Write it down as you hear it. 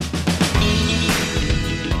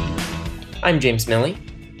I'm James Milley.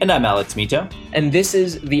 And I'm Alex Mito. And this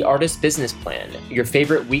is The Artist Business Plan, your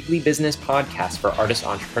favorite weekly business podcast for artist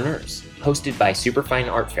entrepreneurs, hosted by Superfine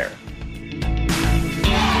Art Fair.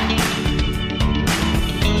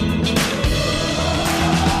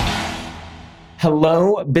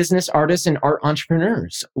 Hello, business artists and art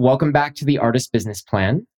entrepreneurs. Welcome back to The Artist Business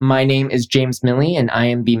Plan. My name is James Milley, and I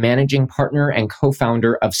am the managing partner and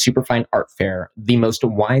co-founder of Superfine Art Fair, the most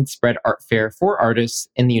widespread art fair for artists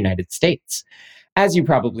in the United States. As you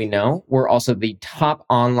probably know, we're also the top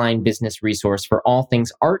online business resource for all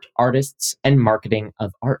things art, artists, and marketing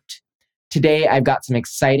of art. Today, I've got some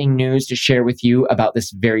exciting news to share with you about this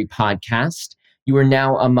very podcast. You are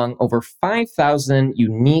now among over 5,000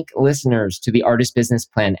 unique listeners to the Artist Business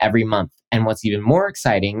Plan every month. And what's even more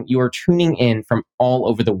exciting, you are tuning in from all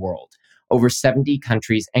over the world, over 70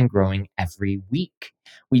 countries and growing every week.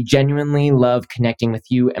 We genuinely love connecting with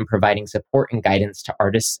you and providing support and guidance to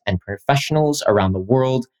artists and professionals around the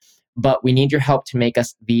world. But we need your help to make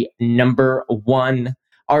us the number one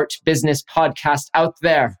art business podcast out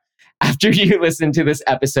there. After you listen to this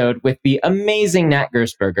episode with the amazing Nat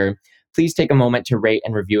Girsberger, please take a moment to rate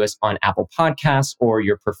and review us on Apple Podcasts or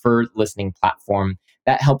your preferred listening platform.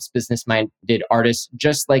 That helps business-minded artists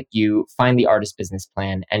just like you find the Artist Business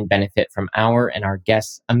Plan and benefit from our and our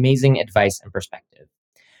guests' amazing advice and perspective.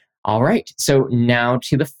 All right, so now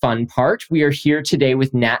to the fun part. We are here today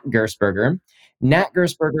with Nat Girsberger. Nat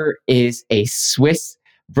Girsberger is a Swiss,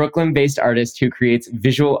 Brooklyn-based artist who creates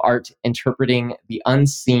visual art interpreting the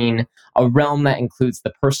unseen, a realm that includes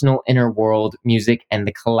the personal inner world, music, and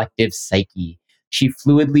the collective psyche. She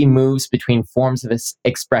fluidly moves between forms of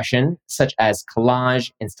expression, such as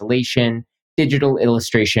collage, installation, digital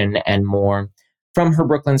illustration, and more. From her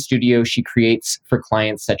Brooklyn studio, she creates for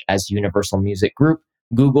clients such as Universal Music Group,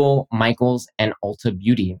 Google, Michaels, and Ulta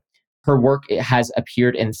Beauty. Her work has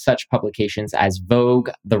appeared in such publications as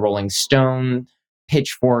Vogue, The Rolling Stone,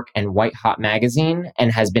 Pitchfork, and White Hot Magazine,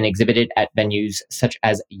 and has been exhibited at venues such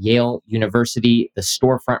as Yale University, the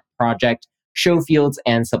Storefront Project, Showfields,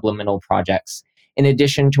 and Subliminal Projects. In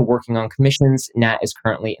addition to working on commissions, Nat is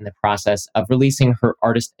currently in the process of releasing her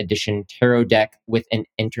artist edition tarot deck with an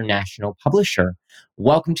international publisher.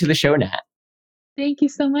 Welcome to the show, Nat. Thank you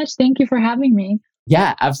so much. Thank you for having me.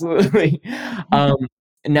 Yeah, absolutely.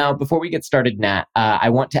 Now, before we get started, Nat, I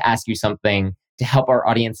want to ask you something to help our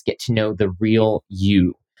audience get to know the real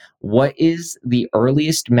you. What is the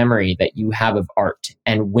earliest memory that you have of art,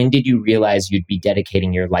 and when did you realize you'd be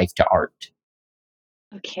dedicating your life to art?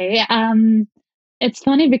 Okay. It's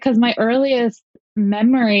funny because my earliest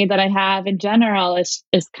memory that I have in general is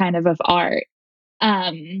kind of art.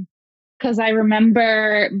 Because I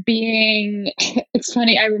remember being, it's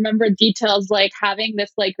funny, I remember details like having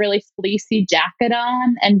this like really fleecy jacket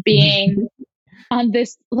on and being on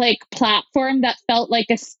this like platform that felt like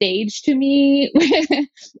a stage to me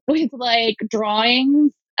with like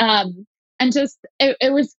drawings. And just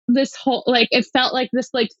it was this whole like it felt like this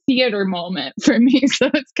like theater moment for me.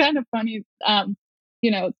 So it's kind of funny.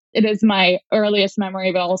 It is my earliest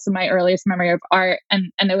memory, but also my earliest memory of art.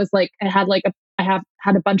 And it was like I have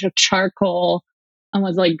had a bunch of charcoal and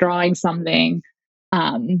was like drawing something.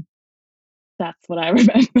 That's what I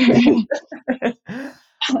remember.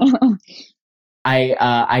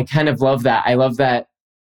 I kind of love that. I love that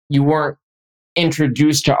you weren't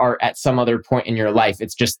introduced to art at some other point in your life.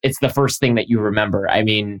 It's the first thing that you remember. I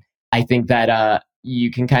mean, I think that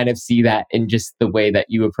you can kind of see that in just the way that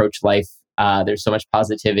you approach life. There's so much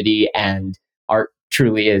positivity, and art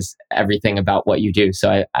truly is everything about what you do.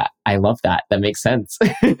 So I love that. That makes sense.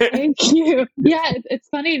 Thank you. Yeah, it's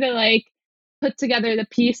funny to like put together the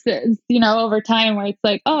pieces, over time where it's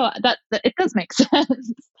like, oh, that it does make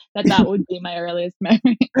sense. that would be my earliest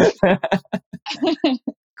memory.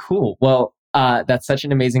 Cool. Well, that's such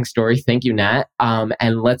an amazing story. Thank you, Nat.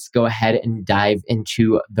 And let's go ahead and dive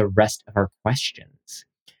into the rest of our questions.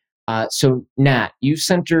 So, Nat, you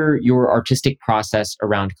center your artistic process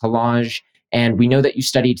around collage, and we know that you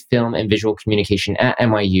studied film and visual communication at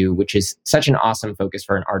NYU, which is such an awesome focus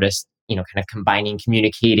for an artist, kind of combining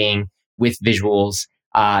communicating with visuals.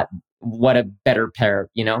 What a better pair,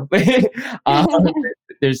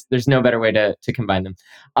 There's no better way to combine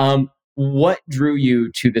them. What drew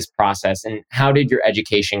you to this process, and how did your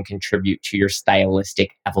education contribute to your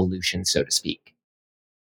stylistic evolution, so to speak?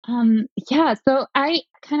 So I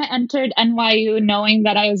kind of entered NYU knowing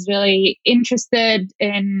that I was really interested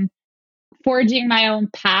in forging my own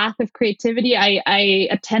path of creativity. I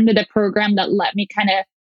attended a program that let me kind of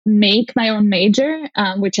make my own major,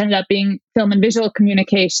 which ended up being film and visual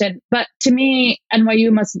communication. But to me,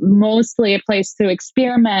 NYU was mostly a place to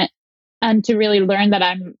experiment and to really learn that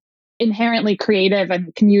I'm inherently creative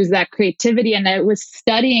and can use that creativity. And I was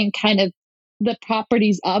studying kind of the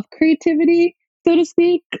properties of creativity, so to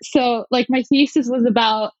speak. So, like, my thesis was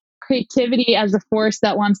about creativity as a force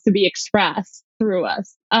that wants to be expressed through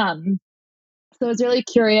us. So I was really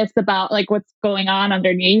curious about like what's going on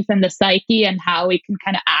underneath and the psyche and how we can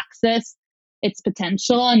kind of access its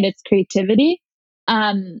potential and its creativity.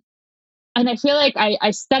 Um, and I feel like I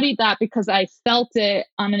studied that because I felt it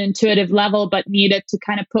on an intuitive level, but needed to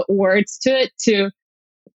kind of put words to it to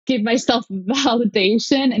give myself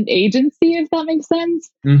validation and agency, if that makes sense.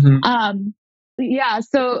 Hmm. Um, yeah,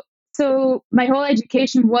 so my whole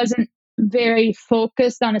education wasn't very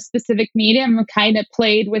focused on a specific medium. I kind of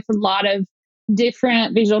played with a lot of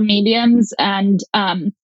different visual mediums and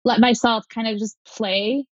let myself kind of just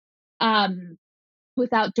play um,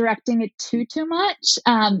 without directing it too much.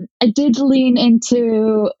 I did lean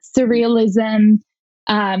into surrealism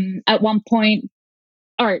at one point,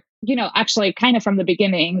 or actually kind of from the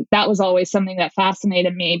beginning. That was always something that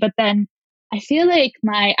fascinated me. But then I feel like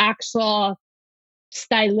my actual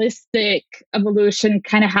stylistic evolution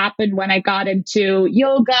kind of happened when I got into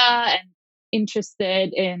yoga and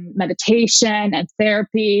interested in meditation and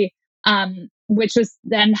therapy, which was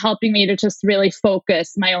then helping me to just really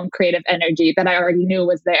focus my own creative energy that I already knew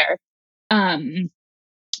was there. Um,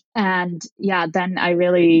 and yeah, then I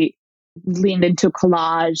really leaned into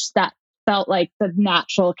collage. That felt like the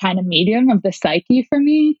natural kind of medium of the psyche for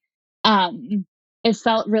me. It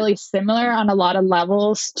felt really similar on a lot of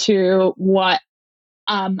levels to what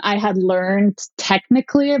I had learned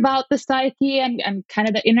technically about the psyche and kind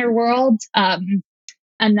of the inner world. And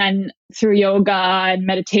then through yoga and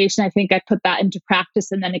meditation, I think I put that into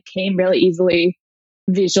practice, and then it came really easily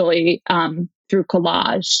visually through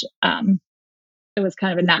collage. It was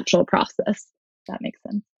kind of a natural process. If that makes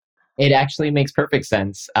sense. It actually makes perfect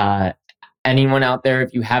sense. Anyone out there,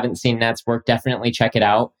 if you haven't seen Nat's work, definitely check it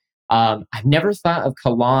out. I've never thought of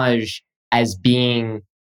collage as being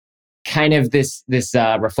kind of this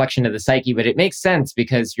reflection of the psyche, but it makes sense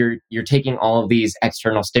because you're taking all of these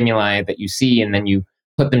external stimuli that you see, and then you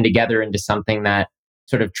put them together into something that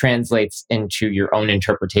sort of translates into your own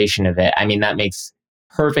interpretation of it. I mean, that makes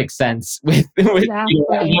perfect sense with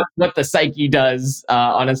Exactly. what the psyche does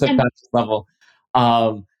on a And subconscious level.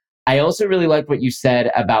 Um, I also really like what you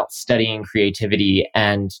said about studying creativity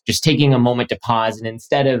and just taking a moment to pause, and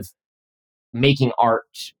instead of making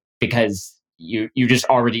art because you just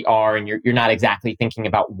already are, and you're not exactly thinking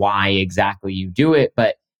about why exactly you do it,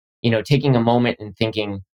 but taking a moment and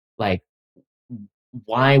thinking like,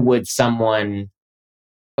 why would someone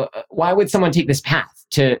why would someone take this path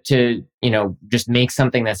to just make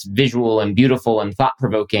something that's visual and beautiful and thought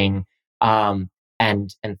provoking, um,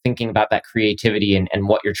 and thinking about that creativity and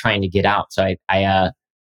what you're trying to get out. So I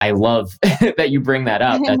love that you bring that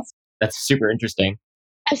up. That's super interesting.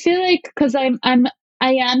 I feel like because I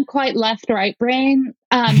am quite left right brain.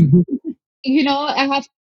 I have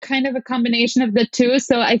kind of a combination of the two.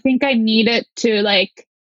 So I think I need it to like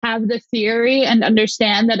have the theory and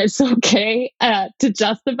understand that it's okay to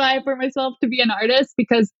justify for myself to be an artist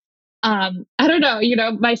because I don't know,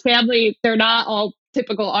 my family, they're not all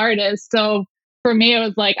typical artists. So for me, it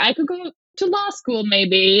was like I could go to law school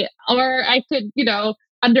maybe, or I could,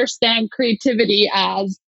 understand creativity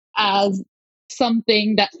as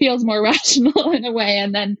something that feels more rational in a way.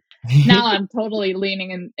 And then now I'm totally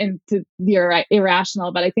leaning into the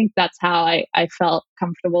irrational, but I think that's how I felt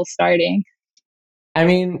comfortable starting. I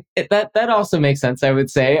mean, that also makes sense, I would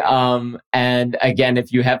say. And again,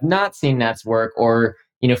 if you have not seen Nat's work, or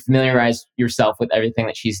familiarize yourself with everything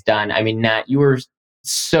that she's done, I mean, Nat, you were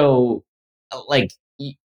so like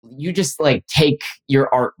you just like take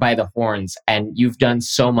your art by the horns, and you've done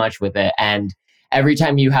so much with it. And every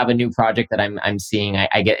time you have a new project that I'm seeing,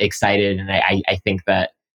 I get excited, and I think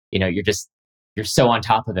that you're so on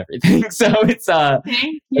top of everything. So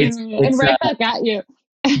Thank you. And it's right back at you.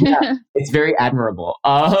 yeah, it's very admirable.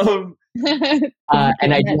 Thank you.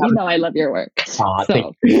 And I And do you have know I love your work. thank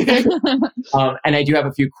So you. And I do have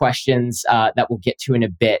a few questions that we'll get to in a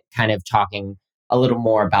bit, kind of talking a little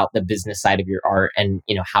more about the business side of your art, and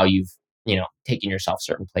how you've taken yourself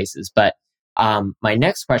certain places. But my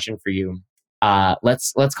next question for you,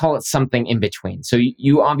 let's call it something in between. So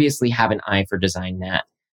you obviously have an eye for design, Nat.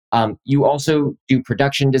 You also do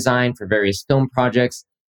production design for various film projects.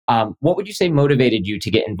 What would you say motivated you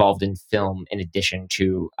to get involved in film in addition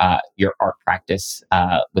to your art practice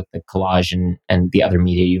with the collage and the other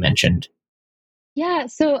media you mentioned? yeah,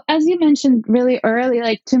 so as you mentioned really early,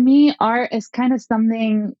 like to me, art is kind of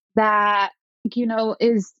something that,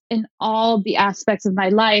 is in all the aspects of my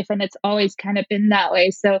life. And it's always kind of been that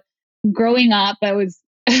way. So growing up, I was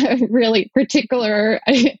really particular,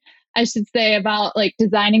 I should say, about like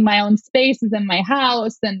designing my own spaces in my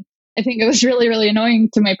house. And I think it was really, really annoying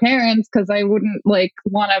to my parents because I wouldn't like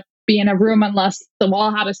want to be in a room unless the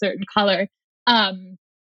wall had a certain color.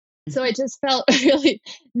 So I just felt really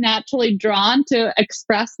naturally drawn to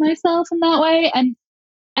express myself in that way.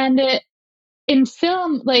 And it, in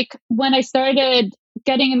film, like when I started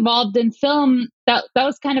getting involved in film, that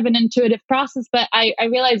was kind of an intuitive process, but I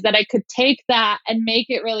realized that I could take that and make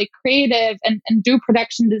it really creative and do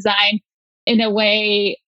production design in a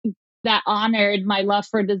way that honored my love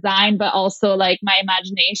for design, but also like my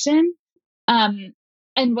imagination. Um,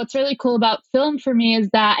 and what's really cool about film for me is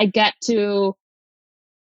that I get to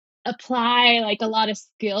apply like a lot of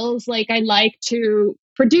skills. Like I like to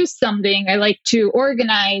produce something, I like to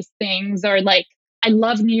organize things, or like I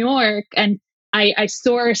love New York and I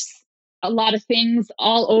source a lot of things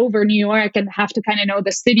all over New York and have to kind of know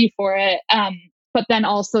the city for it. But then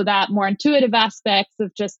also that more intuitive aspects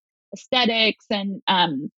of just aesthetics and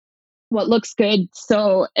what looks good.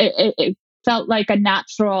 So it felt like a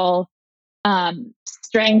natural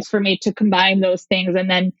strength for me to combine those things. And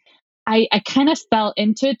then I kind of fell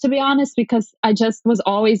into it, to be honest, because I just was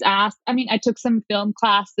always asked. I mean, I took some film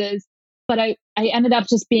classes, but I ended up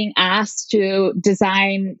just being asked to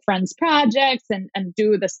design friends' projects and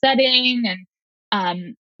do the setting.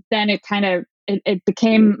 And then it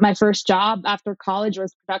became my first job after college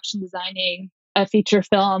was production designing a feature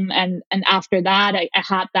film. And after that, I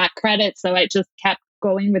had that credit. So I just kept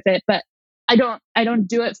going with it. But I don't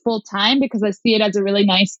do it full time because I see it as a really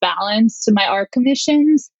nice balance to my art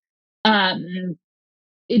commissions. um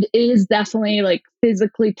it is definitely like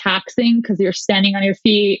physically taxing because you're standing on your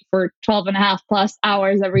feet for 12 and a half plus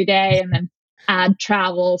hours every day and then add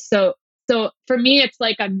travel. So for me it's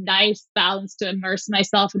like a nice balance to immerse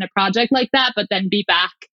myself in a project like that but then be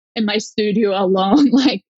back in my studio alone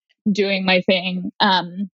like doing my thing.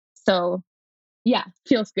 So yeah,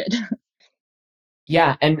 feels good.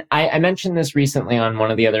 Yeah, and I mentioned this recently on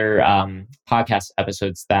one of the other podcast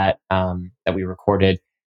episodes that we recorded.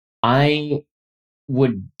 I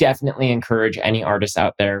would definitely encourage any artist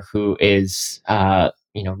out there who is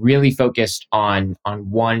really focused on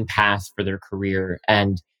one path for their career,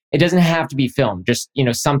 and it doesn't have to be film, just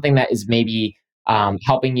something that is maybe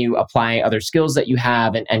helping you apply other skills that you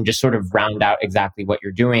have, and just sort of round out exactly what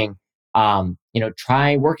you're doing.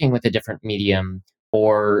 Try working with a different medium,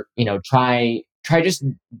 or try just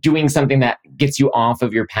doing something that gets you off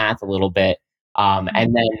of your path a little bit,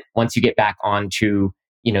 and then once you get back onto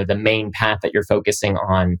the main path that you're focusing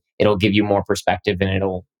on, it'll give you more perspective, and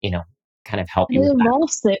it'll kind of help And you it with that.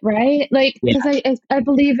 involves it, right? Like, Yeah. because I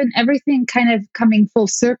believe in everything kind of coming full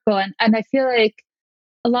circle. And I feel like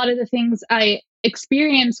a lot of the things I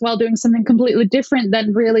experience while doing something completely different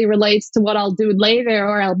then really relates to what I'll do later,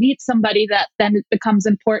 or I'll meet somebody that then it becomes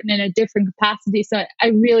important in a different capacity. So I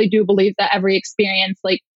really do believe that every experience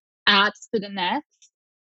like adds to the next.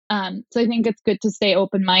 So I think it's good to stay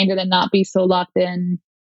open minded and not be so locked in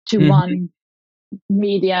to Mhm. one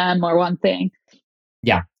medium or one thing.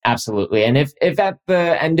 Yeah, absolutely. And if at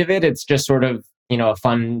the end of it, it's just sort of a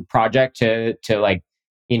fun project to like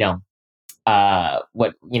you know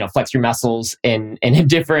what flex your muscles in a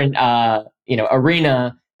different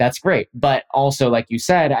arena, that's great. But also, like you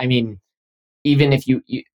said, I mean, even if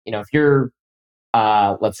if you're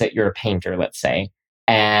let's say you're a painter, let's say,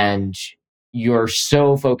 and you're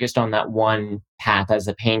so focused on that one path as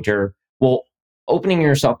a painter, well, opening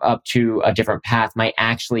yourself up to a different path might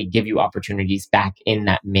actually give you opportunities back in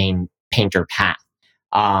that main painter path.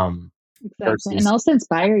 Um, Exactly. And versus, also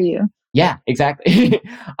inspire you. yeah, exactly.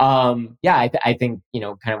 Yeah, I think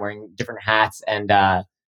kind of wearing different hats and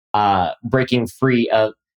breaking free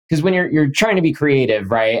of, because when you're trying to be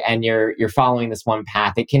creative, right, and you're following this one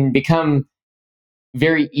path, it can become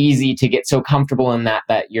very easy to get so comfortable in that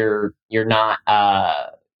you're not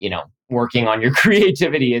working on your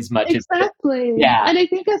creativity as much as Exactly. yeah. And I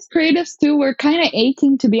think as creatives too, we're kind of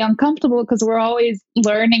aching to be uncomfortable because we're always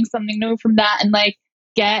learning something new from that and like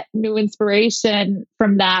get new inspiration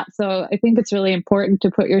from that. So I think it's really important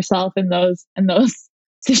to put yourself in those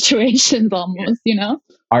situations almost, you know?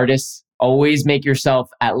 Artists, always make yourself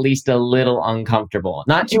at least a little uncomfortable,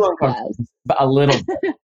 not too uncomfortable, Yes. but a little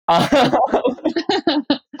bit.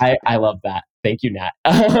 I love that, thank you, Nat.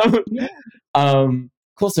 Yeah.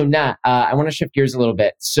 Cool. So Nat, I want to shift gears a little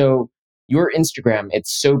bit. So your Instagram,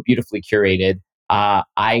 it's so beautifully curated.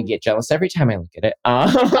 I get jealous every time I look at it.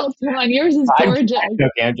 Oh, come on. Yours is I'm gorgeous.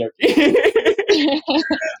 joking. I'm joking.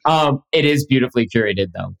 It is beautifully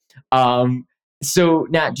curated, though. So,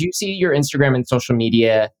 Nat, do you see your Instagram and social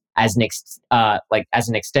media as as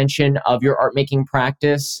an extension of your art making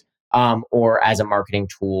practice, or as a marketing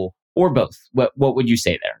tool, or both? What would you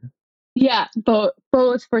say there? Yeah, both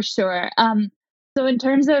for sure. So in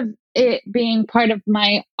terms of it being part of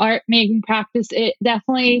my art making practice, it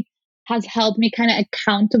definitely has held me kind of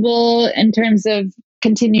accountable in terms of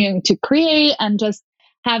continuing to create and just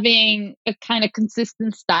having a kind of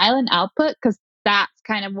consistent style and output, because that's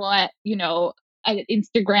kind of what, an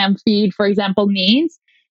Instagram feed, for example, needs.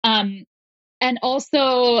 Um, and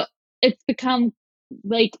also it's become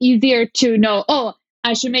like easier to know, oh,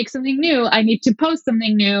 I should make something new, I need to post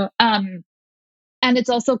something new. And it's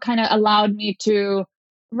also kind of allowed me to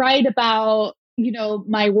write about,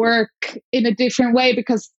 my work in a different way,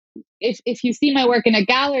 because if you see my work in a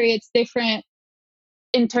gallery, it's different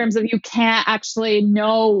in terms of you can't actually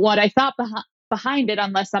know what I thought behind it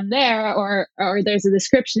unless I'm there, or there's a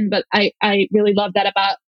description. But I really love that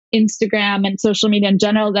about Instagram and social media in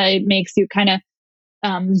general, that it makes you kind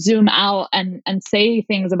of zoom out and say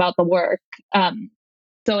things about the work.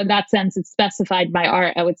 So in that sense, it's specified by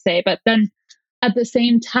art, I would say. But then at the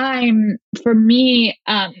same time, for me,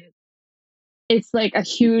 it's like a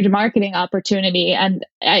huge marketing opportunity. And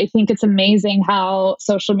I think it's amazing how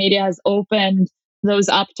social media has opened those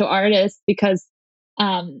up to artists, because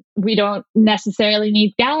we don't necessarily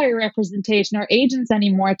need gallery representation or agents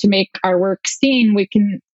anymore to make our work seen. We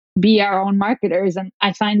can be our own marketers. And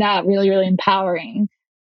I find that really, really empowering.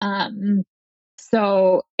 Um,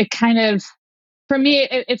 so it kind of, for me,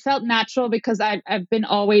 it felt natural, because I've been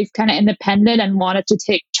always kind of independent and wanted to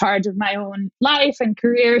take charge of my own life and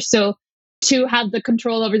career. So to have the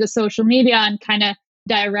control over the social media and kind of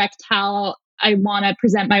direct how I want to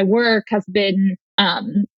present my work has been,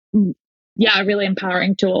 yeah, a really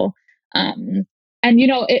empowering tool. Um, and,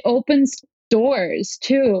 it opens doors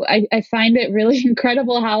too. I find it really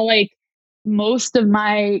incredible how, like, most of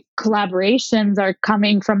my collaborations are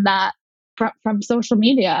coming from that, from social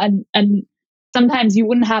media. And sometimes you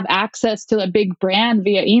wouldn't have access to a big brand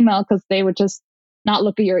via email, because they would just not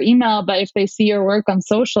look at your email. But if they see your work on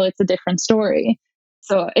social, it's a different story.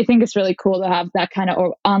 So I think it's really cool to have that kind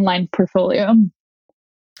of online portfolio.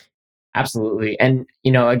 Absolutely. And,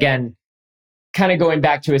 again, kind of going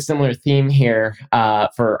back to a similar theme here,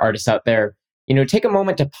 for artists out there, take a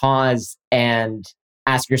moment to pause and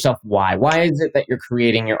ask yourself why. Why is it that you're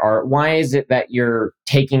creating your art? Why is it that you're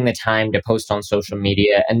taking the time to post on social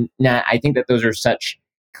media? And Nat, I think that those are such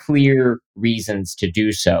clear reasons to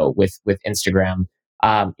do so with Instagram.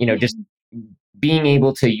 Yeah. Just being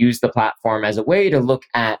able to use the platform as a way to look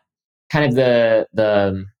at kind of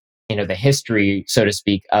the history, so to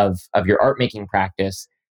speak, of your art making practice.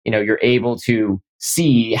 You're able to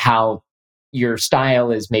see how your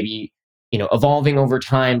style is maybe evolving over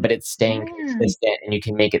time, but it's staying Yeah. consistent, and you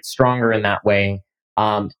can make it stronger in that way.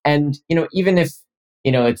 And even if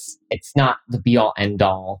it's not the be all end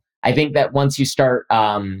all, I think that once you start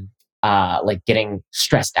like getting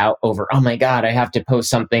stressed out over, oh my god, I have to post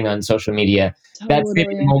something on social media, that's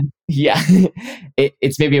maybe the Totally. moment. Yeah.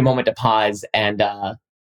 It's maybe a moment to pause and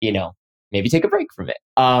you know maybe take a break from it.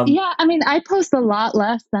 Yeah, I mean, I post a lot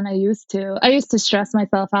less than I used to. I used to stress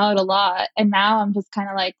myself out a lot, and now I'm just kind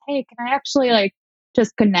of like, hey, can I actually, like,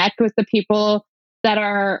 just connect with the people that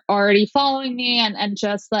are already following me, and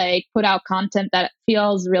just like put out content that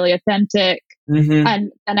feels really authentic,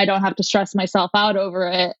 Mhm. and I don't have to stress myself out over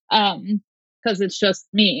it, because it's just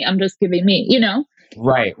me. I'm just giving me.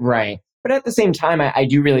 Right, right. But at the same time, I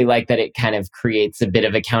do really like that it kind of creates a bit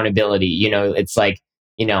of accountability. It's like,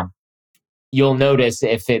 you know, you'll notice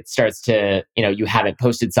if it starts to, you haven't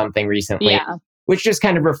posted something recently, Yeah, which just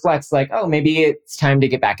kind of reflects like, oh, maybe it's time to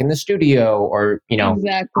get back in the studio, or,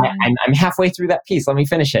 exactly. I'm halfway through that piece. Let me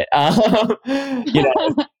finish it.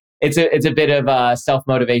 It's a bit of self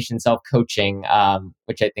motivation, self coaching,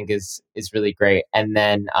 which I think is really great. And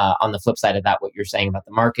then on the flip side of that, what you're saying about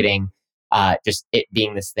the marketing, just it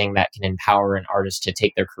being this thing that can empower an artist to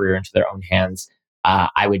take their career into their own hands.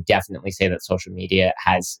 I would definitely say that social media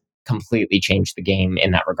has completely changed the game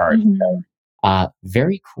in that regard. Hmm.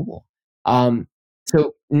 Very cool.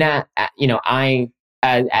 So Nat,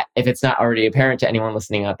 if it's not already apparent to anyone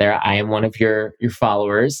listening out there, I am one of your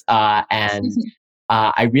followers, and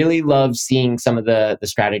I really love seeing some of the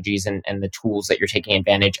strategies and the tools that you're taking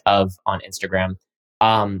advantage of on Instagram.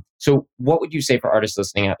 So, what would you say for artists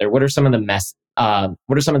listening out there? What are some of the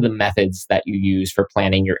methods that you use for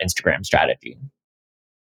planning your Instagram strategy?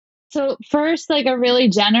 So first, like, a really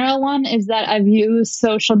general one is that I've used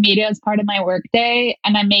social media as part of my workday,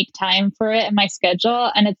 and I make time for it in my schedule.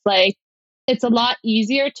 And it's like, it's a lot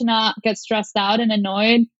easier to not get stressed out and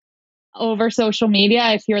annoyed over social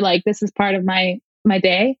media if you're like, this is part of my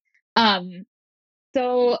day. Um,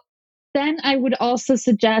 so then I would also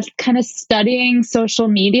suggest kind of studying social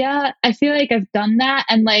media. I feel like I've done that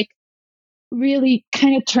and like really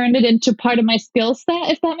kind of turned it into part of my skill set,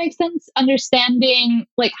 if that makes sense. Understanding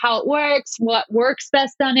like how it works, what works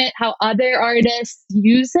best on it, how other artists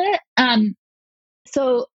use it.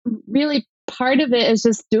 So really part of it is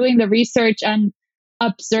just doing the research and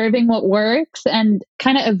observing what works and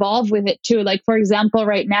kind of evolve with it too. Like for example,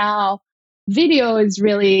 right now, video is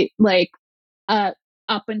really like a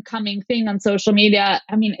up and coming thing on social media.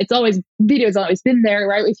 I mean, it's always video's always been there,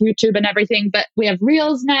 right, with YouTube and everything, but we have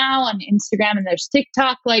Reels now on Instagram and there's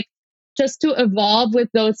TikTok, like just to evolve with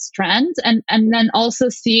those trends and then also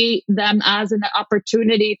see them as an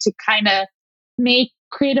opportunity to kind of make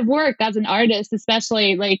creative work as an artist,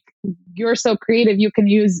 especially like you're so creative, you can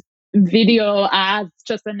use video as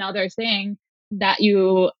just another thing that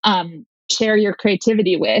you share your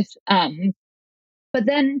creativity with. But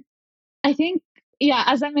then I think, yeah,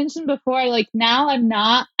 as I mentioned before, like now I'm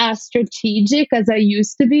not as strategic as I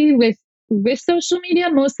used to be with social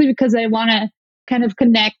media, mostly because I want to kind of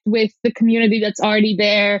connect with the community that's already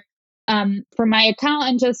there for my account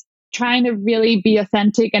and just trying to really be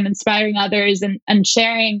authentic and inspiring others and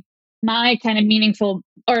sharing my kind of meaningful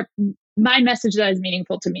or my message that is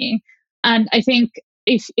meaningful to me. And I think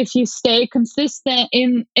if you stay consistent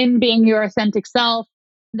in being your authentic self,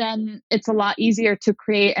 then it's a lot easier to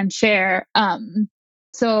create and share.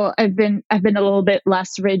 So I've been a little bit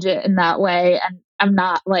less rigid in that way, and I'm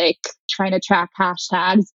not like trying to track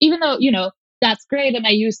hashtags, even though that's great, and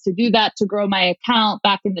I used to do that to grow my account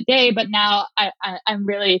back in the day. But now I'm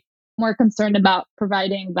really more concerned about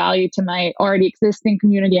providing value to my already existing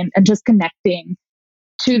community and just connecting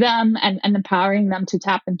to them and empowering them to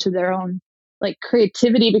tap into their own like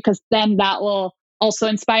creativity, because then that will also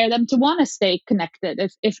inspire them to want to stay connected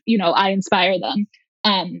if I inspire them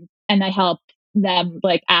and I help them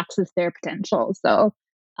like access their potential. So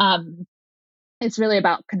um it's really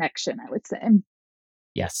about connection, I would say.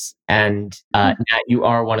 Yes. And Nat, you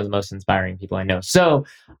are one of the most inspiring people I know. So,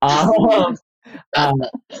 um,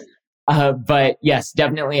 uh, but yes,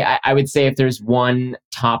 definitely. I would say if there's one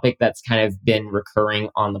topic that's kind of been recurring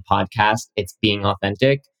on the podcast, it's being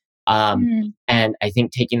authentic. Mm, And I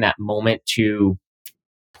think taking that moment to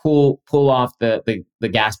pull off the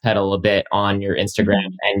gas pedal a bit on your Instagram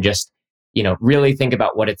mhm. and just really think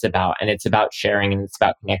about what it's about, and it's about sharing and it's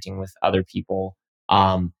about connecting with other people,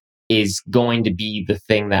 um, is going to be the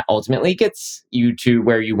thing that ultimately gets you to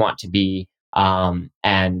where you want to be, and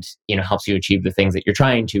helps you achieve the things that you're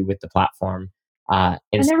trying to with the platform. And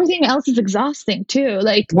And everything else is exhausting too.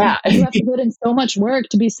 Like yeah. you have to put in so much work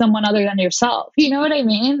to be someone other than yourself. You know what I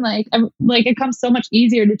mean? Like it comes so much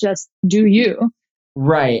easier to just do you.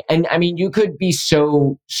 Right. And I mean, you could be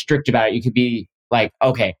so strict about it. You could be like,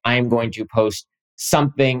 okay, I'm going to post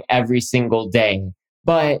something every single day.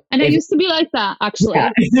 But And I if, used to be like that, yeah. actually.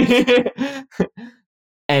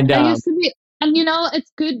 And I used to be, and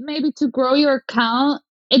it's good maybe to grow your account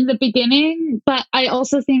in the beginning, but I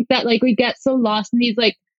also think that like we get so lost in these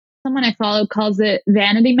like someone I follow calls it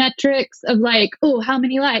vanity metrics of like, oh, how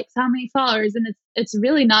many likes, how many followers, and it's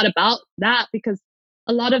really not about that, because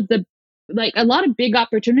a lot of the a lot of big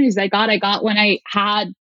opportunities I got when I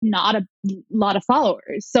had not a lot of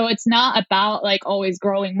followers. So it's not about like always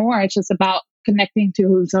growing more. It's just about connecting to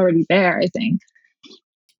who's already there, I think.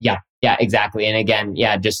 yeah, yeah, exactly. And again,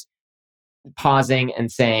 yeah, just pausing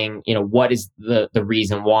and saying, what is the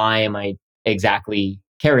reason? Why am I exactly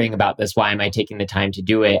caring about this? Why am I taking the time to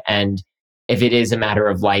do it? And if it is a matter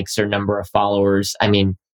of likes or number of followers, I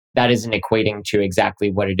mean, that isn't equating to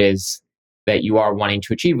exactly what it is that you are wanting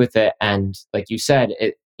to achieve with it. And like you said,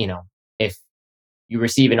 if you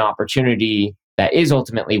receive an opportunity that is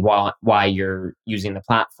ultimately why you're using the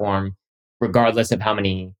platform, regardless of how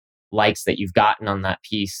many likes that you've gotten on that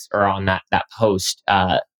piece or on that post.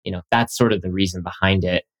 That's sort of the reason behind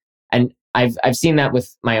it. And I've seen that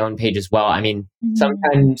with my own page as well. I mean, Mhm.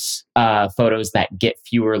 sometimes photos that get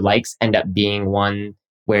fewer likes end up being one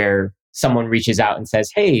where someone reaches out and says,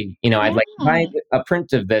 "Hey, I'd like to buy Yeah. a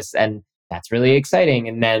print of this," and that's really exciting.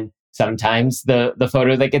 And then sometimes the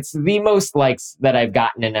photo that gets the most likes that I've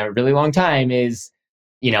gotten in a really long time is,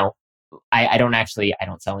 you know, I don't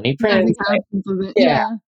sell any Nothing prints. happens with it. Yeah. Yeah.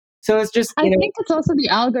 So it's just, I think it's also the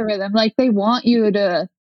algorithm. Like they want you to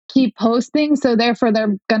keep posting, so therefore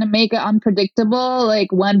they're gonna make it unpredictable,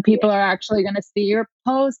 like when people are actually gonna see your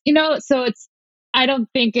post. So it's I don't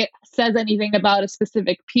think it says anything about a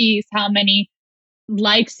specific piece, how many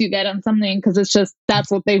likes you get on something, because it's just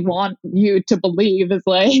that's what they want you to believe is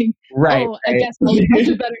like, right, oh, I right. guess I'll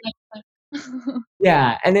do better next time.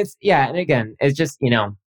 Yeah, and it's yeah, and again, it's just,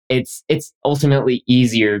 it's ultimately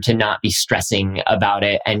easier to not be stressing about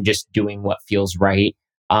it and just doing what feels right.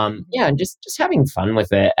 Yeah, and just having fun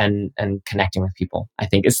with it and connecting with people, I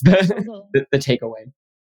think is the Totally. the takeaway.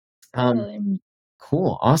 Um, Totally.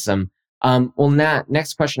 Cool. Awesome. Well, Nat,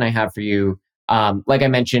 next question I have for you. Like I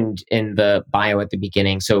mentioned in the bio at the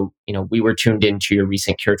beginning, so, we were tuned into your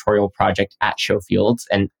recent curatorial project at Showfields,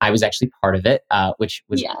 and I was actually part of it, which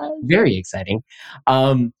was Yes. very exciting.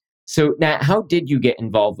 Um, so, Nat, how did you get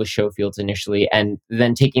involved with Showfields initially? And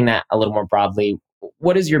then taking that a little more broadly,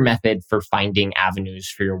 what is your method for finding avenues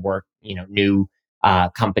for your work, new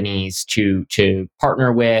companies to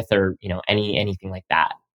partner with, or, anything like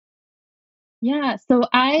that? Yeah. So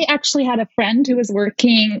I actually had a friend who was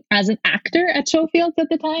working as an actor at Showfields at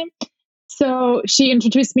the time. So she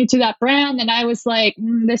introduced me to that brand, and I was like,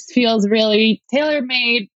 this feels really tailor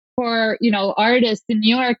made for, artists in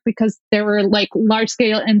New York, because there were like large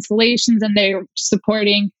scale installations and they were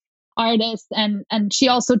supporting artists. And she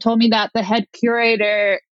also told me that the head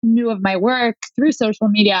curator knew of my work through social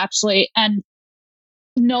media, actually. And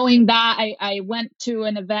knowing that, I went to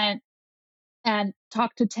an event and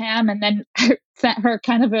talked to Tam, and then sent her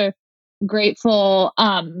kind of a grateful,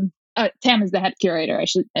 Tam is the head curator, I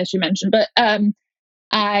should mention, but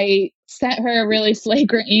I sent her a really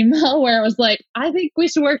flagrant email where I was like, I think we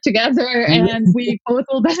should work together and we both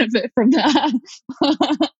will benefit from that.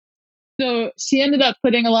 So she ended up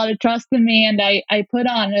putting a lot of trust in me, and I put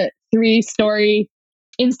on a 3-story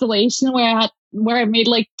installation where I made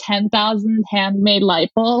like 10,000 handmade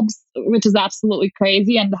light bulbs, which is absolutely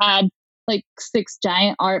crazy, and had like 6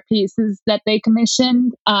 giant art pieces that they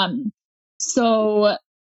commissioned. So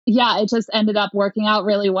yeah, it just ended up working out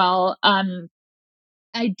really well.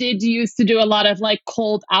 I did used to do a lot of like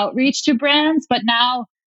cold outreach to brands, but now,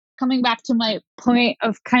 coming back to my point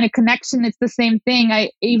of kind of connection, it's the same thing.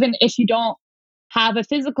 Even if you don't have a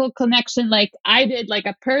physical connection like I did, like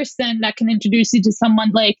a person that can introduce you to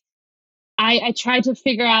someone, like I try to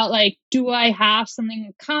figure out, like, do I have something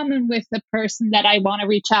in common with the person that I want to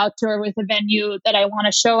reach out to, or with a venue that I want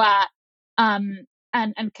to show at? Um,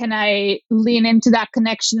 and can I lean into that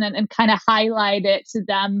connection and kind of highlight it to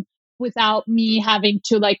them without me having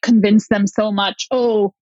to like convince them so much,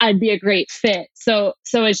 oh, I'd be a great fit. So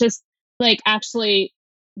it's just like actually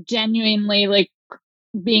genuinely like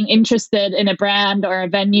being interested in a brand or a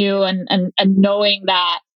venue, and knowing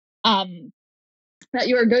um that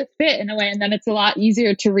you're a good fit in a way, and then it's a lot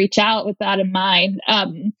easier to reach out with that in mind.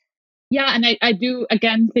 Yeah, and I do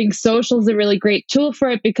again think social is a really great tool for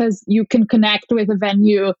it, because you can connect with a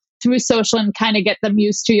venue through social and kind of get them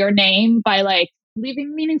used to your name by like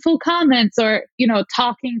leaving meaningful comments, or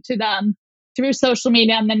talking to them through social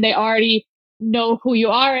media, and then they already know who you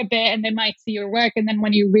are a bit, and they might see your work, and then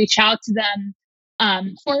when you reach out to them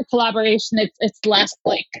for collaboration, it's less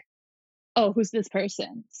like, oh, who's this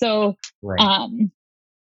person? So Right. um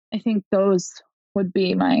I think those would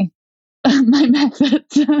be my my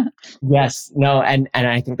methods. Yes, no, and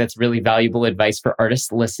I think that's really valuable advice for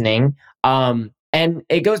artists listening. And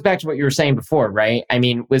it goes back to what you were saying before, right? I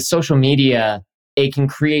mean, with social media, it can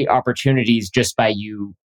create opportunities just by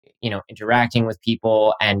you, interacting with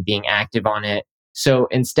people and being active on it. So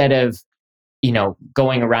instead of,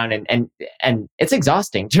 going around and it's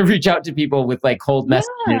exhausting to reach out to people with like cold messages.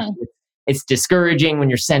 Yeah, It's discouraging when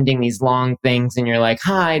you're sending these long things and you're like,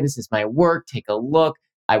 "Hi, this is my work. Take a look.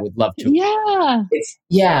 I would love to." yeah. It's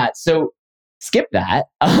yeah, so skip that.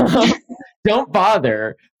 Don't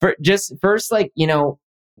bother. For just first, like,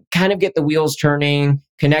 kind of get the wheels turning,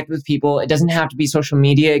 connect with people. It doesn't have to be social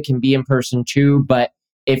media, it can be in person too. But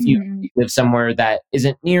if you Mhm. live somewhere that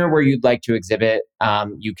isn't near where you'd like to exhibit,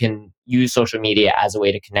 you can use social media as a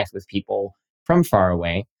way to connect with people from far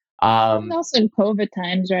away. And Um, also in COVID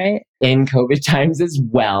times, right? in COVID times as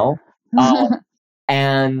well.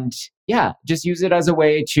 And yeah, just use it as a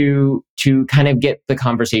way to kind of get the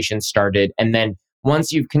conversation started, and then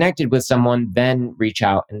once you've connected with someone, then reach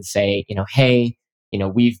out and say, hey,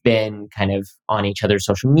 we've been kind of on each other's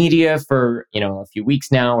social media for a few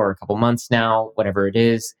weeks now, or a couple months now, whatever it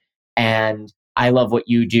is, and I love what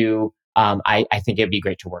you do. I think it'd be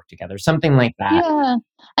great to work together, something like that. Yeah.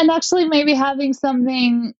 And actually maybe having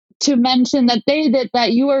something to mention that they did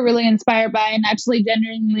that you were really inspired by, and actually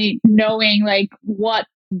genuinely knowing like what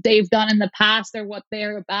they've done in the past or what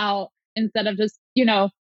they're about, instead of just,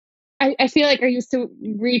 I feel like I used to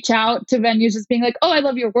reach out to venues just being like, oh, I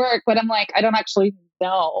love your work. But I'm like, I don't actually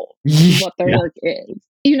know what their Yeah. work is?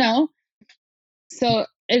 So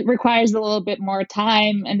it requires a little bit more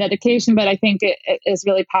time and dedication, but I think it is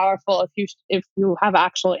really powerful if you have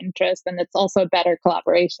actual interest, and it's also a better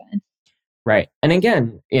collaboration. Right. And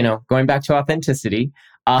again, going back to authenticity,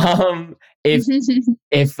 If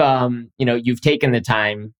you've taken the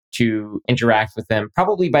time to interact with them,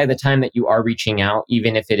 probably by the time that you are reaching out,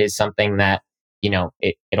 even if it is something that,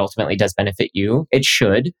 it ultimately does benefit you, it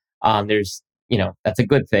should. There's, that's a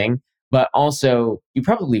good thing. But also, you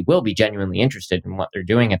probably will be genuinely interested in what they're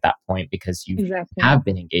doing at that point because you Exactly. have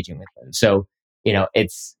been engaging with them. So,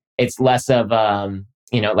 it's less of,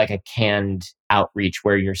 like a canned outreach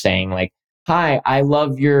where you're saying like, hi, I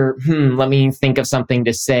love your, let me think of something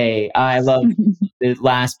to say. I love the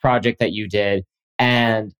last project that you did.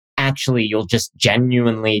 And actually, you'll just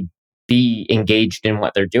genuinely be engaged in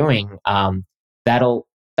what they're doing. That'll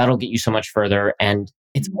get you so much further. And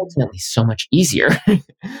it's ultimately so much easier.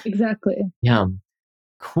 Exactly. Yeah.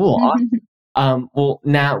 Cool. Well,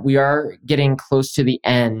 Nat, we are getting close to the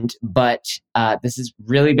end, but this has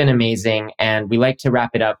really been amazing. And we like to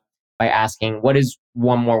wrap it up by asking, what is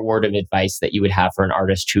one more word of advice that you would have for an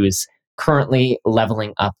artist who is currently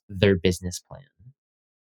leveling up their business plan?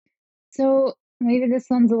 So maybe this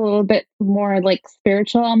one's a little bit more like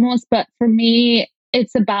spiritual almost, but for me,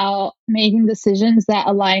 it's about making decisions that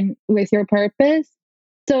align with your purpose.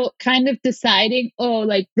 So kind of deciding, oh,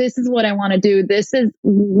 like this is what I want to do. This is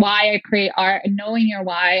why I create art and knowing your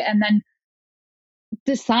why. And then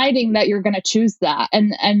deciding that you're going to choose that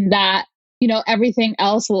and that, everything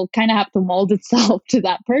else will kind of have to mold itself to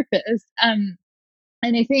that purpose. And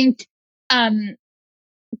I think, um,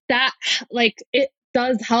 that like it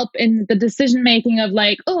does help in the decision making of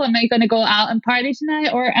like, oh, am I going to go out and party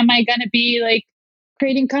tonight or am I going to be like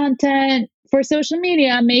creating content for social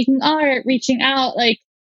media, making art, reaching out? Like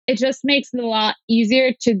it just makes it a lot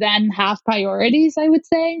easier to then have priorities, I would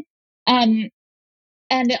say. Um,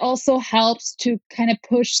 and it also helps to kind of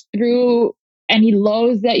push through any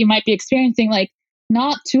lows that you might be experiencing. Like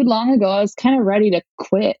not too long ago, I was kind of ready to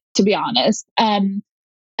quit, to be honest. And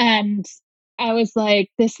I was like,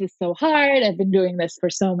 this is so hard. I've been doing this for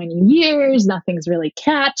so many years. Nothing's really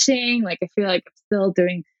catching. Like, I feel like I'm still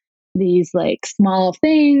doing these like small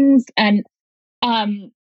things. And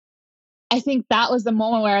um, I think that was the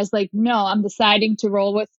moment where I was like, no, I'm deciding to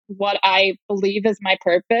roll with what I believe is my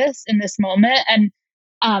purpose in this moment. And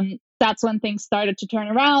that's when things started to turn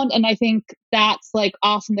around. And I think that's like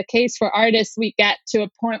often the case for artists. We get to a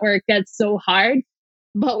point where it gets so hard,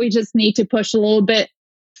 but we just need to push a little bit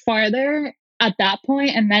farther at that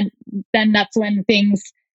point. And then that's when things,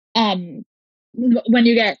 um, when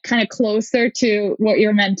you get kind of closer to what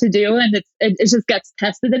you're meant to do and it just gets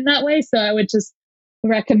tested in that way. So I would just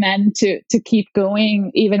recommend to keep going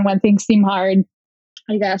even when things seem hard,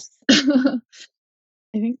 I guess. I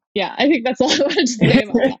think that's all I wanted to say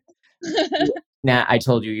about that. Nat, I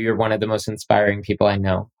told you, you're one of the most inspiring people I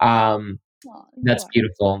know. Oh, you That's are.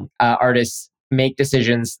 beautiful. Artists make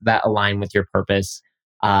decisions that align with your purpose,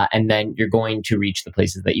 and then you're going to reach the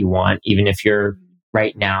places that you want, even if you're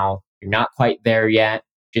right now, you're not quite there yet.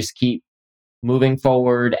 Just keep moving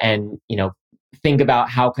forward and, think about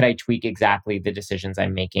how could I tweak exactly the decisions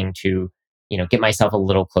I'm making to, get myself a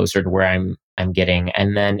little closer to where I'm getting.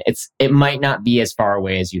 And then it might not be as far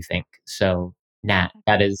away as you think. So, Nat,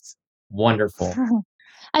 that is wonderful.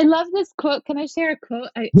 I love this quote. Can I share a quote?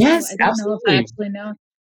 Yes, I don't know if I absolutely. actually know,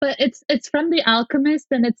 but it's from The Alchemist,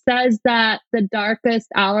 and it says that the darkest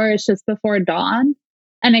hour is just before dawn.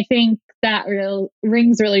 And I think that real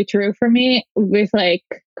rings really true for me with like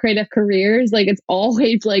creative careers. Like it's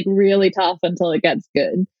always like really tough until it gets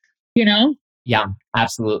good, you know? Yeah,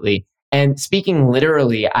 absolutely. And speaking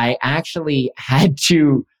literally, I actually I had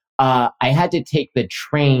to take the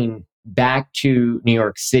train back to New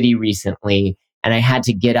York City recently, and I had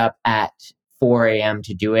to get up at 4 a.m.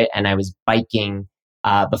 to do it. And I was biking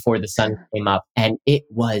before the sun came up, and it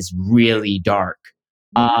was really dark.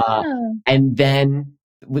 Uh, Yeah, and then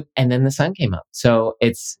and then the sun came up. So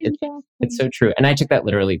it's exactly. so true. And I took that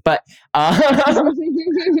literally, but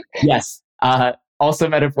yes. Also,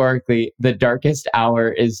 metaphorically, the darkest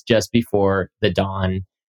hour is just before the dawn.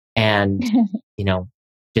 And, you know,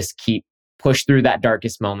 just keep push through that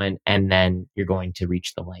darkest moment and then you're going to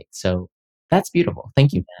reach the light. So that's beautiful.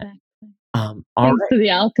 Thank you, Matt. Exactly. All Thanks right. to The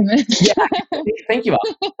Alchemist. Yeah. Thank you all.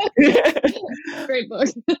 Great book.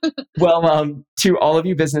 Well, to all of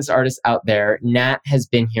you business artists out there, Nat has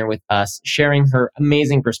been here with us sharing her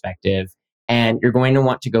amazing perspective. And you're going to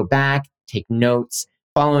want to go back, take notes,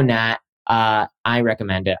 follow Nat. I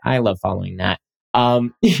recommend it. I love following Nat.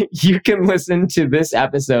 You can listen to this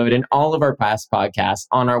episode and all of our past podcasts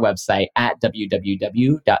on our website at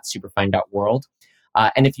www.superfine.world.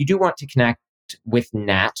 And if you do want to connect with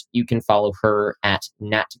Nat, you can follow her at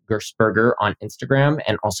Nat Girsberger on Instagram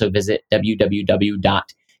and also visit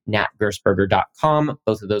www.natgersberger.com.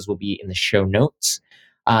 Both of those will be in the show notes.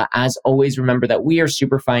 As always, remember that we are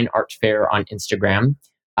Superfine Art Fair on Instagram.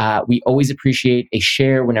 We always appreciate a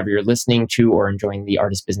share whenever you're listening to or enjoying the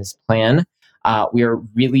Artist Business Plan. We are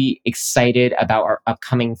really excited about our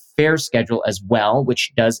upcoming fair schedule as well,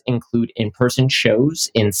 which does include in-person shows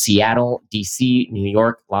in Seattle, DC, New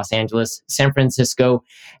York, Los Angeles, San Francisco,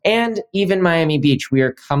 and even Miami Beach. We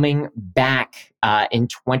are coming back in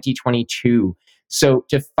 2022. So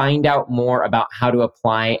to find out more about how to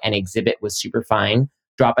apply and exhibit with Superfine,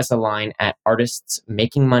 drop us a line at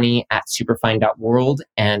artistsmakingmoney@superfine.world,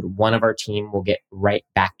 and one of our team will get right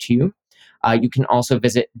back to you. You can also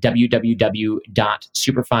visit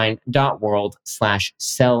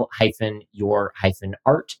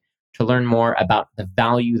www.superfine.world/sell-your-art to learn more about the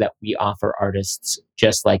value that we offer artists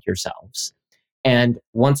just like yourselves. And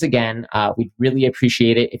once again, we'd really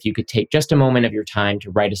appreciate it if you could take just a moment of your time to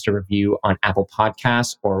write us a review on Apple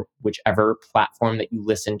Podcasts or whichever platform that you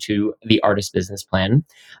listen to the Artist Business Plan.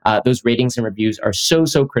 Those ratings and reviews are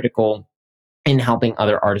so critical in helping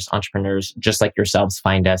other artist entrepreneurs just like yourselves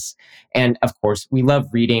find us. And of course, we love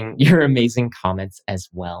reading your amazing comments as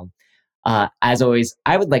well. As always,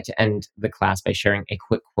 I would like to end the class by sharing a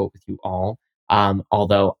quick quote with you all.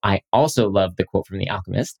 Although I also love the quote from The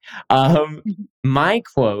Alchemist. My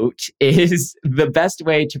quote is, "The best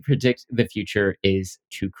way to predict the future is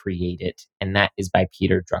to create it." And that is by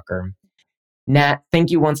Peter Drucker. Nat,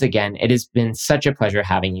 thank you once again. It has been such a pleasure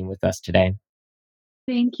having you with us today.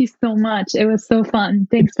 Thank you so much. It was so fun.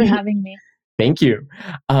 Thanks for having me. Thank you.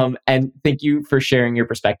 And thank you for sharing your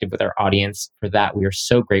perspective with our audience. For that, we are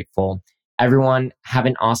so grateful. Everyone, have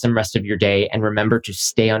an awesome rest of your day. And remember to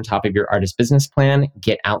stay on top of your artist business plan,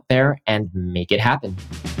 get out there, and make it happen.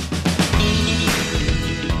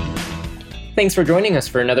 Thanks for joining us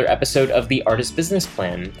for another episode of The Artist Business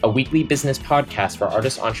Plan, a weekly business podcast for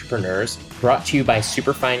artist entrepreneurs brought to you by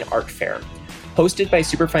Superfine Art Fair. Hosted by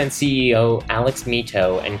Superfine CEO Alex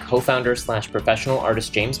Mito and co-founder/professional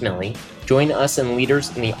artist James Milley, join us and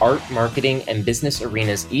leaders in the art, marketing, and business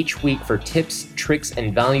arenas each week for tips, tricks,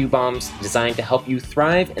 and value bombs designed to help you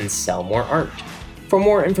thrive and sell more art. For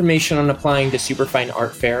more information on applying to Superfine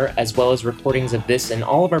Art Fair, as well as recordings of this and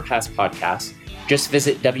all of our past podcasts, just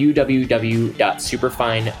visit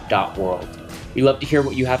www.superfine.world. We love to hear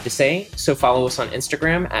what you have to say, so follow us on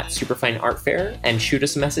Instagram at Superfine Art Fair and shoot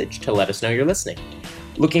us a message to let us know you're listening.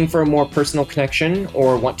 Looking for a more personal connection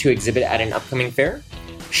or want to exhibit at an upcoming fair?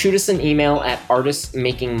 Shoot us an email at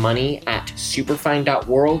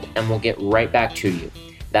artistsmakingmoney@superfine.world and we'll get right back to you.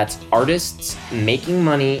 That's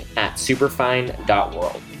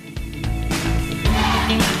artistsmakingmoney@superfine.world.